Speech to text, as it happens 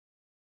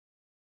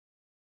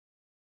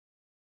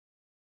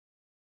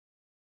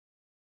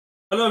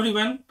Hello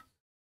everyone,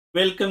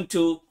 welcome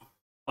to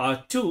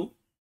part 2.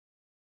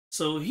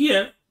 So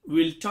here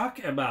we'll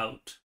talk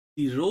about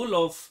the role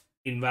of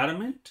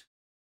environment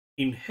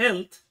in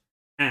health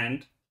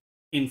and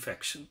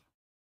infection.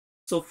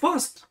 So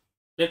first,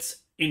 let's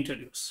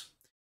introduce.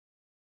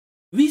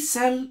 We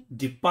shall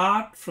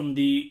depart from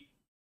the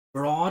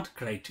broad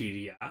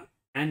criteria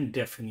and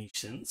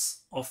definitions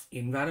of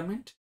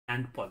environment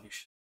and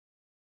pollution.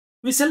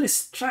 We shall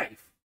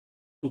strive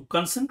to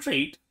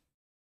concentrate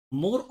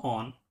more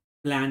on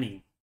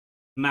planning,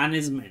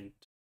 management,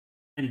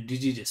 and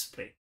disease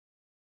spread.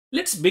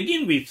 Let's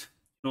begin with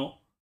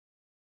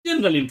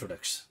general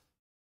introduction.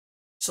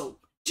 So,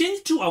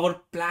 change to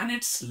our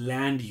planet's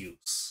land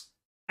use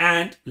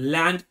and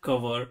land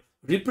cover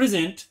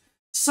represent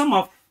some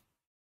of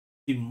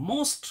the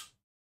most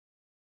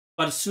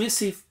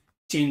persuasive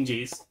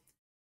changes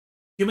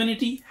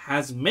humanity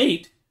has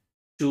made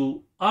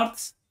to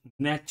Earth's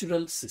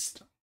natural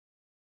system.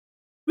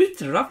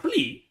 With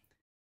roughly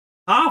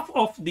half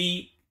of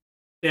the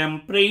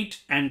temperate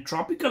and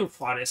tropical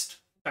forest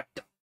cut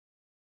down,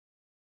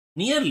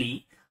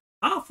 nearly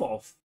half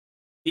of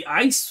the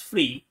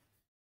ice-free,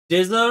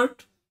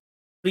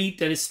 desert-free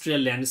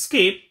terrestrial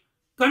landscape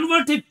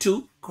converted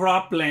to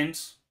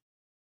croplands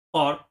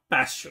or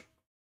pasture,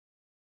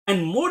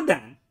 and more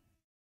than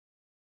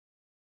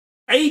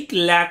 8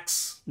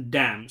 lakhs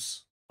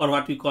dams, or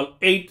what we call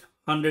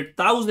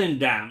 800,000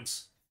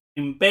 dams,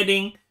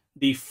 impeding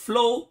the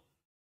flow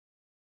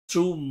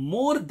through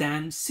more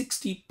than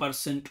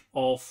 60%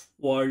 of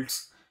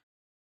world's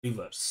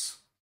rivers.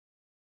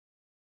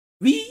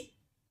 We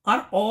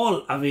are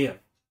all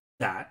aware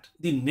that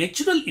the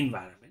natural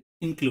environment,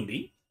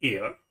 including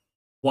air,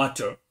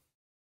 water,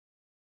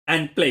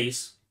 and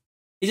place,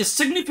 is a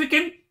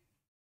significant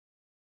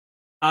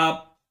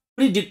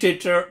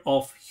predictor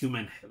of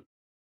human health.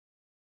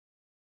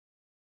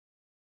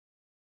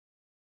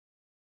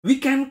 We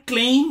can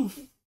claim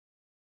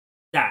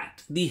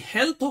that the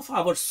health of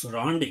our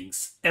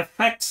surroundings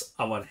affects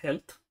our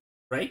health,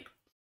 right?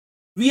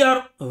 We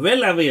are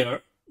well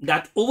aware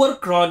that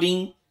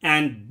overcrowding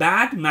and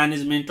bad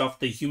management of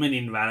the human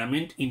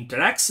environment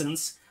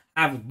interactions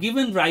have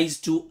given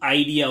rise to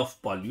idea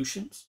of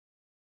pollutions.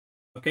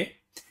 Okay,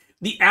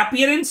 the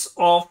appearance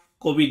of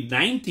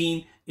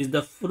COVID-19 is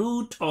the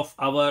fruit of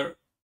our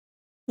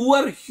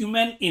poor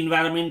human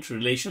environment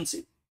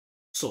relationship.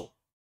 So,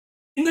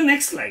 in the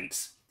next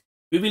slides,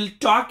 we will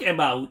talk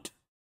about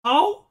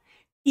how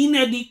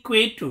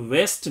inadequate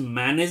waste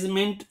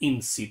management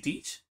in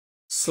cities,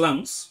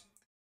 slums,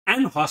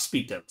 and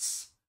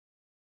hospitals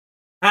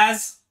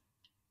has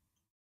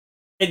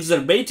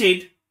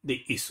exacerbated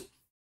the issue.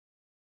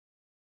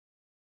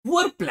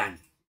 Poor planning,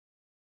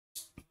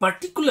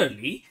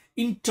 particularly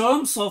in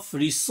terms of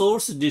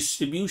resource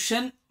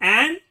distribution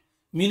and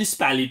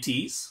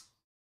municipalities,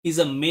 is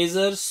a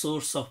major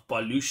source of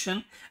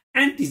pollution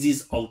and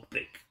disease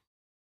outbreak.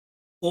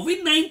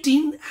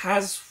 COVID-19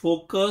 has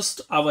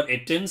focused our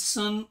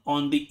attention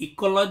on the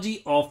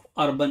ecology of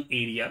urban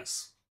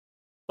areas,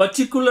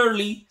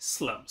 particularly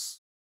slums.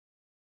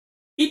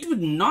 It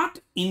would not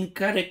be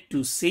incorrect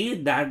to say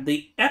that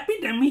the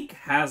epidemic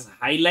has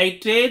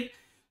highlighted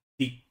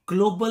the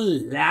global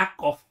lack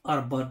of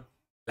urban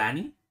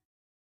planning,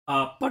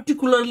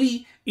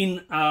 particularly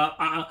in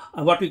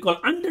what we call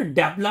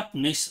underdeveloped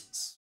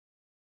nations.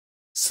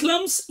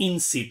 Slums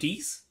in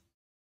cities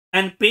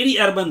and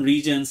peri-urban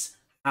regions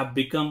have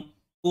become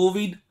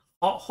COVID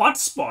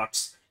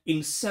hotspots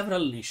in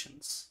several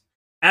nations,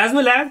 as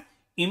well as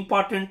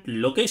important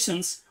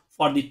locations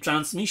for the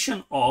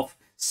transmission of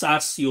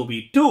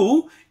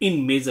SARS-CoV-2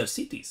 in major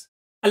cities.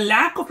 A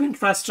lack of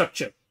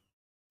infrastructure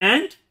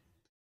and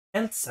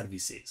health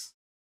services,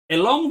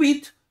 along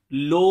with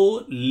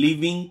low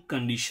living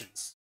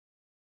conditions,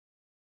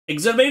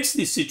 exacerbates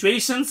the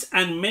situations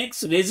and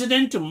makes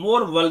residents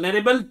more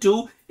vulnerable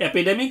to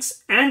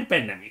epidemics and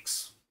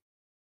pandemics.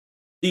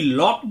 The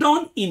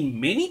lockdown in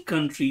many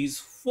countries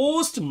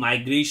forced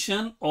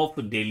migration of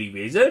daily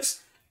wagers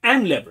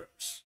and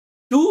laborers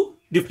to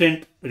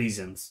different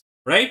regions,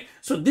 right?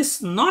 So this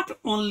not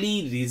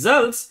only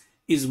results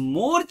is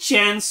more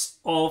chance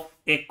of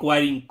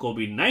acquiring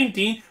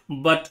COVID-19,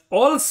 but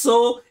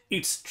also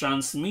its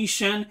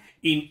transmission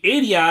in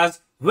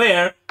areas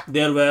where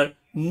there were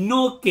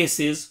no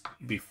cases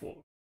before.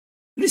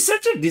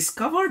 Researchers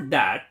discovered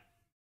that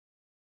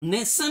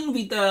nation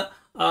with a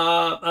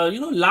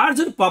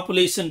larger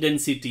population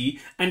density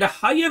and a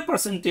higher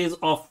percentage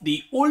of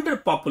the older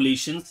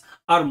populations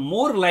are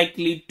more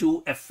likely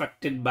to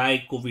affected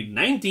by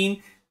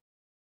COVID-19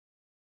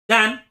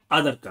 than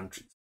other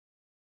countries.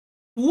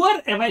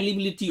 Poor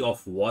availability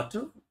of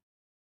water,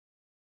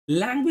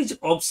 language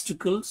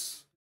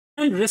obstacles,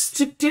 and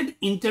restricted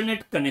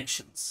internet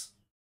connections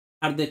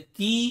are the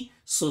key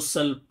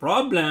social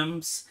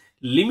problems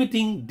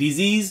limiting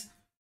disease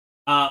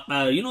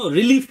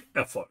relief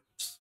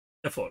efforts.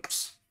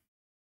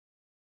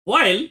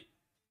 While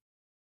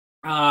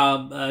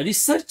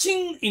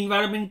researching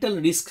environmental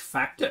risk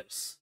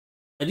factors,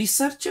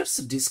 researchers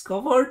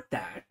discovered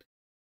that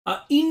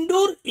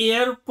Indoor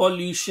air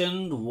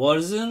pollution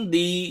worsened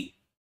the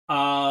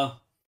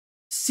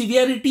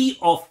severity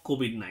of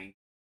COVID-19.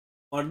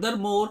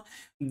 Furthermore,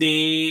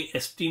 they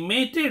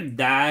estimated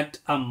that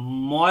a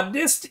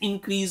modest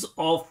increase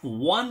of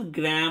 1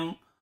 gram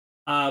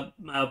per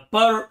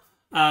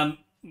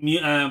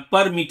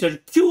meter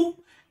cube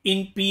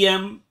in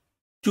PM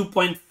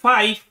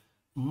 2.5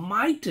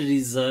 might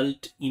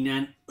result in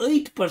an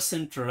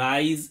 8%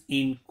 rise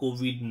in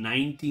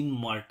COVID-19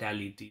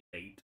 mortality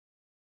rate.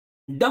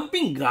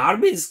 Dumping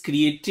garbage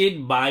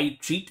created by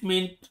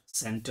treatment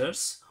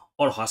centers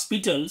or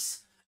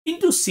hospitals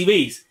into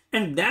sewage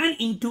and then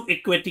into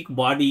aquatic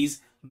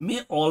bodies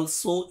may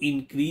also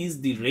increase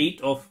the rate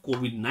of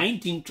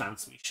COVID-19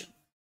 transmission.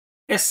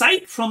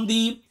 Aside from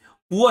the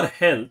poor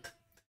health,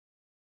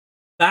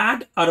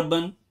 bad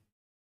urban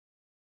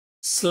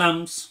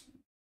slums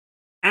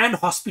and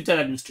hospital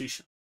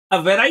administration, a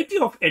variety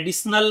of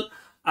additional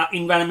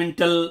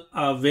environmental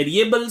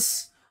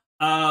variables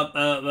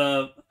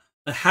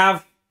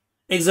have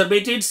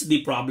exacerbated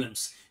the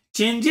problems.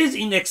 Changes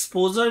in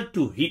exposure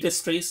to heat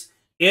stress,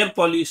 air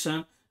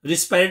pollution,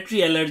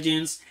 respiratory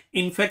allergens,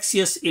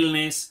 infectious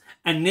illness,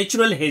 and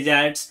natural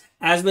hazards,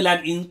 as well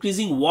as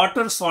increasing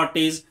water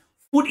shortage,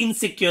 food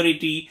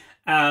insecurity,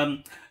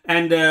 and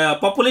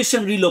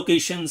population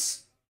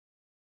relocations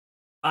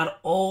are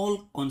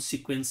all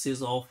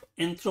consequences of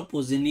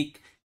anthropogenic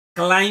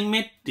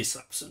climate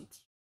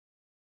disruptions.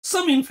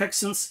 Some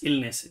infections,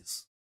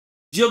 illnesses,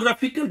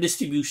 geographical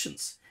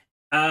distributions.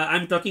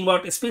 I'm talking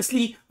about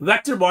especially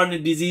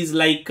vector-borne disease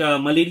like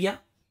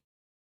malaria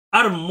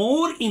are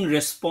more in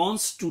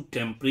response to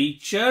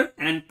temperature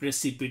and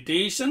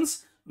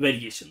precipitations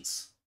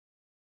variations.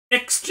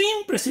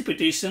 Extreme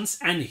precipitations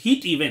and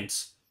heat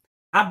events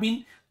have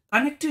been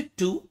connected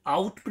to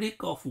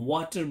outbreak of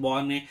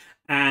waterborne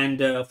and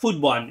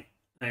foodborne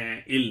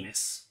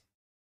illness.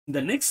 In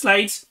the next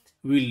slides,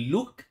 we'll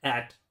look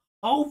at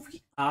how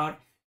we are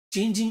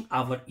changing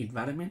our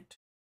environment,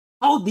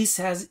 how this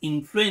has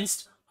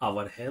influenced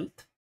our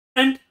health,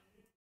 and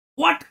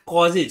what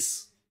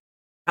causes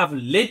have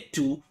led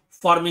to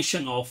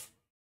formation of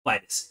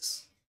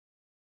viruses.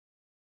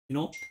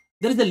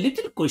 There is a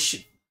little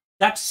question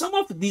that some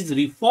of these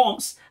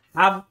reforms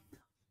have,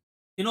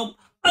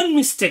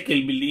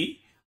 unmistakably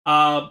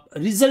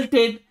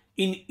resulted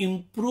in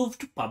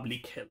improved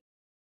public health.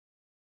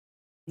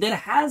 There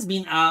has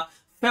been a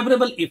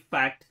favorable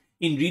effect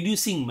in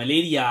reducing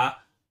malaria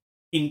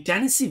in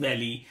Tennessee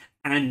Valley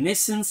and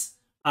nations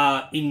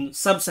in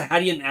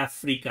sub-Saharan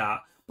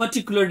Africa,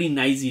 particularly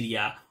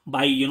Nigeria,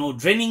 by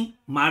draining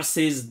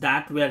marshes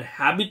that were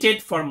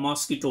habitat for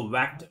mosquito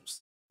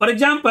vectors. For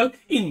example,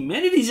 in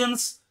many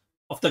regions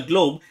of the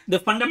globe, the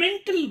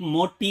fundamental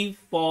motive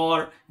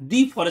for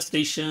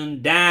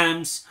deforestation,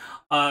 dams,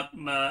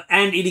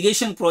 and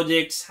irrigation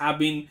projects have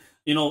been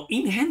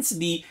enhance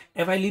the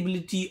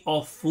availability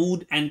of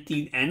food and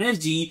clean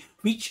energy,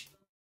 which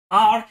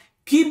are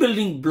key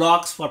building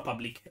blocks for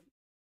public health.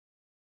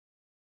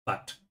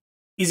 But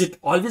is it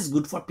always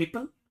good for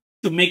people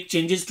to make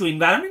changes to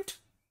environment?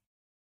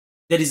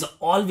 There is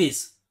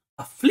always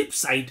a flip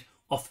side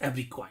of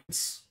every coin.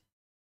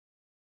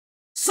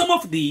 Some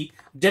of the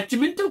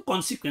detrimental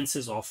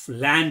consequences of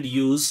land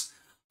use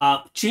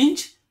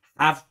change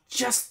have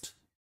just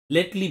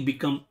lately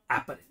become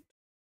apparent.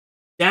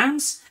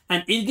 Dams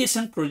and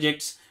irrigation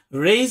projects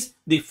raise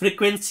the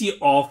frequency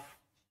of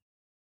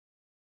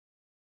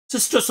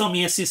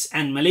schistosomiasis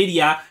and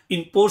malaria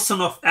in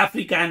portions of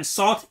Africa and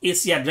South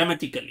Asia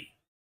dramatically.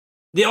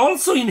 They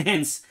also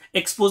enhance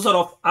exposure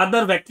of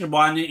other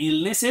vector-borne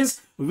illnesses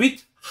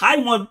with high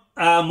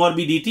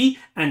morbidity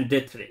and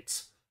death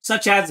rates,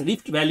 such as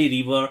Rift Valley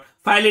River,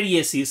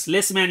 filariasis,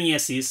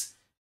 leishmaniasis,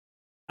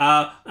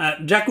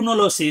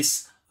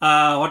 draculosis,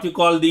 what you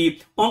call the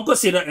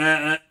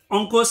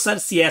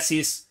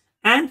onchocerciasis,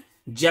 and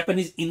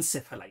Japanese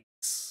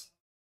encephalitis.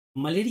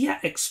 Malaria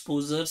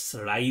exposures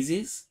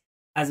rises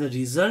as a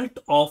result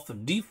of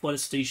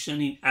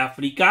deforestation in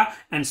Africa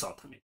and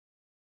South America.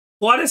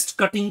 Forest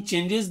cutting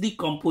changes the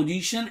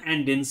composition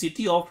and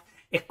density of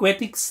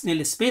aquatic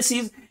snail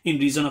species in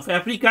region of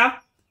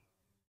Africa,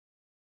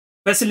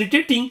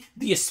 facilitating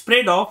the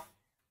spread of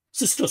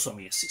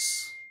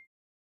schistosomiasis.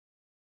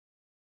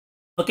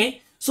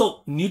 Okay,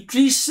 so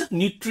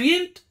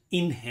nutrient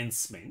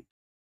enhancement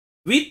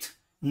with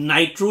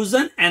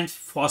nitrogen and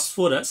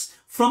phosphorus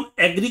from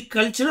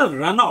agricultural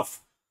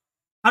runoff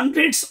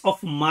hundreds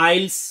of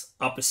miles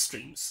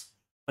upstreams,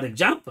 for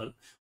example,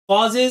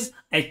 causes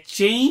a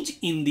change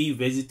in the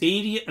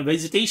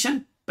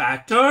vegetation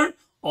pattern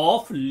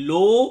of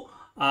lowland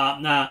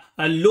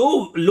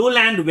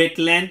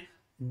wetland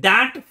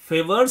that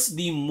favors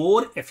the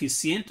more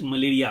efficient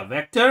malaria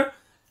vector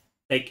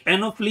like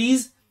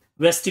Anopheles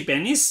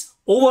vestipennis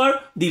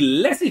over the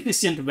less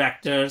efficient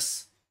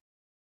vectors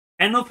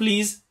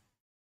Anopheles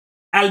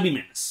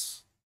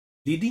albuminous,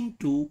 leading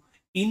to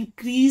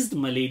increased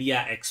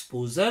malaria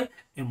exposure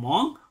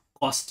among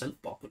coastal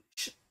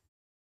population.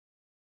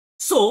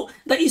 So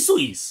the issue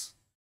is,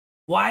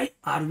 why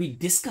are we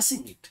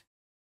discussing it?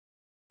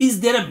 Is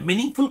there a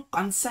meaningful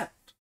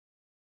concept?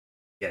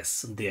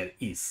 Yes, there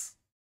is.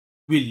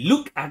 We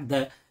look at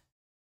the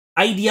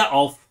idea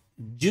of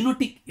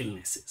zoonotic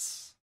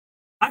illnesses.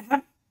 I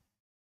have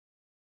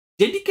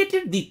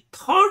dedicated the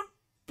third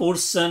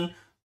portion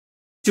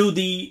to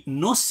the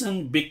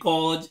notion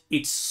because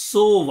it's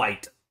so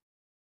vital.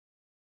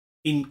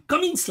 In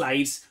coming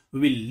slides, we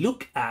will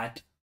look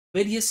at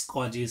various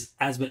causes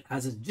as well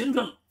as a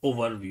general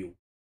overview.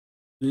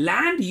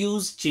 Land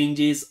use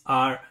changes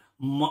are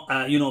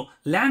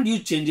land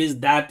use changes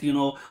that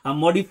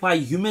modify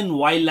human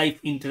wildlife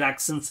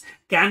interactions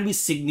can be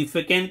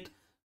significant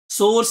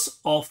source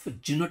of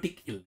zoonotic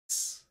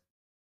illness.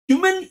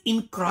 Human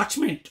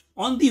encroachment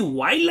on the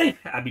wildlife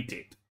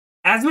habitat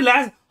as well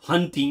as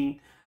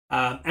hunting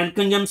and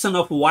consumption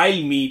of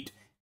wild meat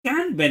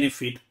can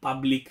benefit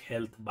public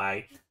health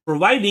by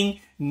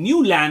providing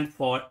new land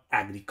for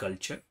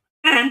agriculture,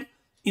 and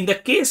in the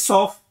case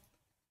of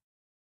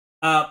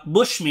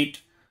bushmeat,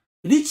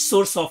 rich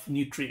source of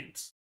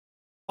nutrients.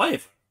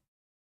 However,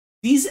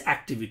 these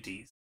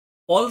activities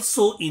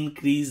also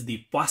increase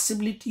the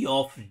possibility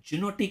of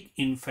zoonotic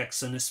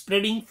infection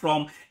spreading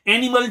from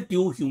animal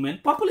to human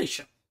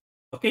population.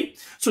 Okay,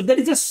 so there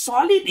is a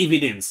solid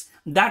evidence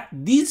that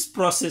these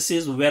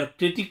processes were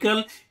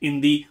critical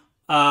in the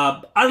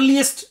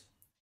earliest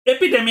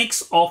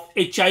epidemics of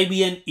HIV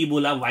and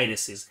Ebola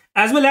viruses,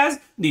 as well as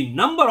the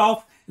number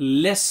of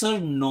lesser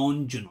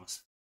known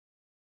zoonoses.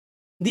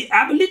 The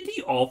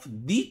ability of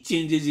these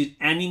changes in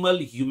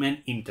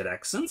animal-human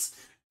interactions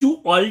to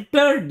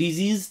alter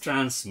disease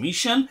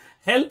transmission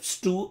helps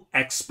to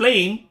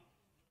explain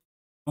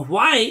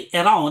why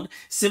around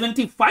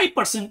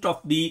 75%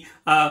 of the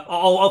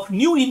of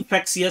new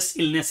infectious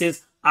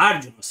illnesses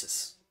are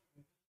zoonoses.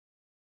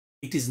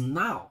 It is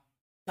now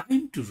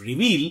time to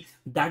reveal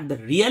that the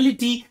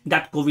reality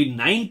that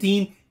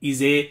COVID-19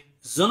 is a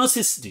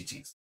zoonosis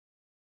disease.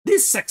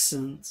 These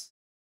sections,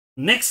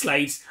 next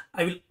slides,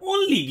 I will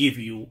only give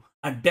you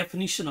a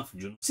definition of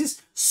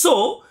zoonosis,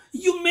 so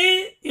you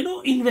may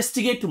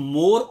investigate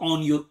more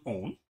on your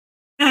own,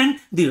 and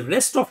the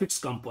rest of its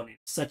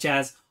components such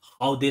as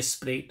how they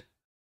spread,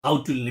 how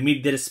to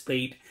limit their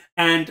spread,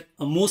 and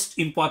most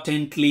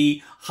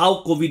importantly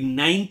how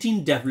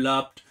COVID-19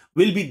 developed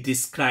will be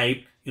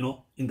described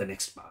in the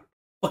next part.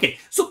 Okay,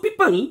 so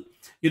people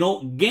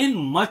gain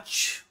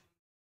much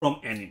from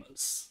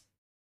animals.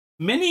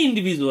 Many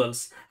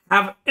individuals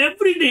have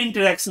everyday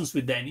interactions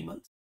with the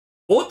animals,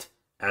 both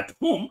at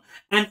home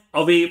and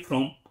away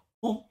from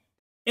home.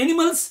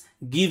 Animals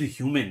give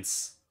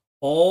humans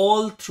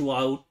all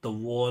throughout the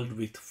world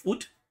with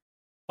food,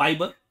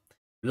 fiber,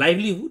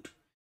 livelihood,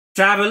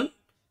 travel,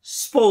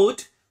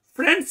 sport,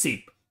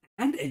 friendship,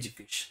 and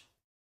education.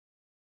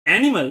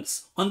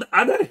 Animals, on the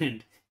other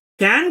hand,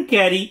 can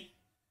carry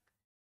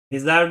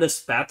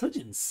hazardous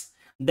pathogens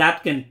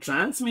that can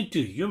transmit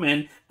to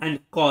human and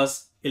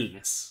cause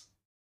illness.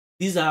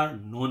 These are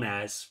known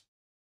as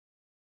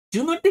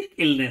zoonotic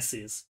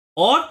illnesses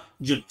or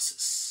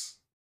zoonosis.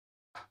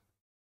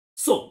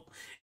 So,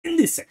 in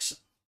this section,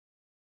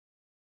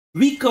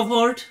 we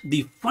covered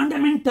the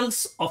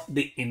fundamentals of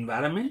the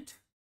environment,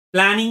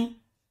 planning,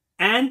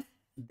 and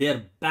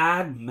their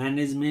bad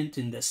management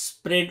in the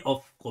spread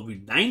of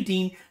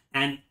COVID-19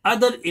 and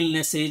other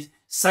illnesses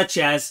such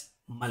as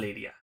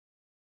malaria.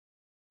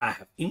 I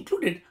have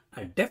included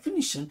a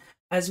definition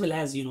as well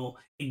as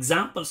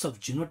examples of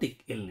zoonotic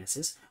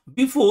illnesses.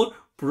 Before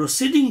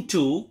proceeding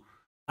to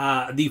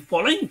the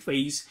following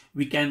phase,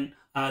 we can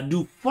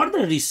do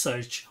further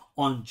research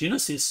on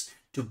zoonosis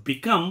to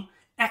become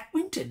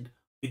acquainted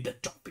with the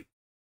topic.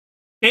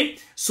 Okay,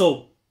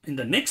 so in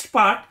the next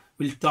part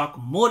we'll talk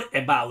more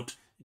about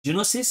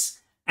zoonosis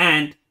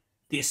and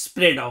the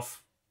spread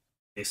of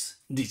these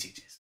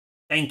diseases.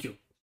 Thank you.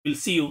 We'll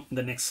see you in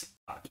the next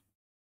part.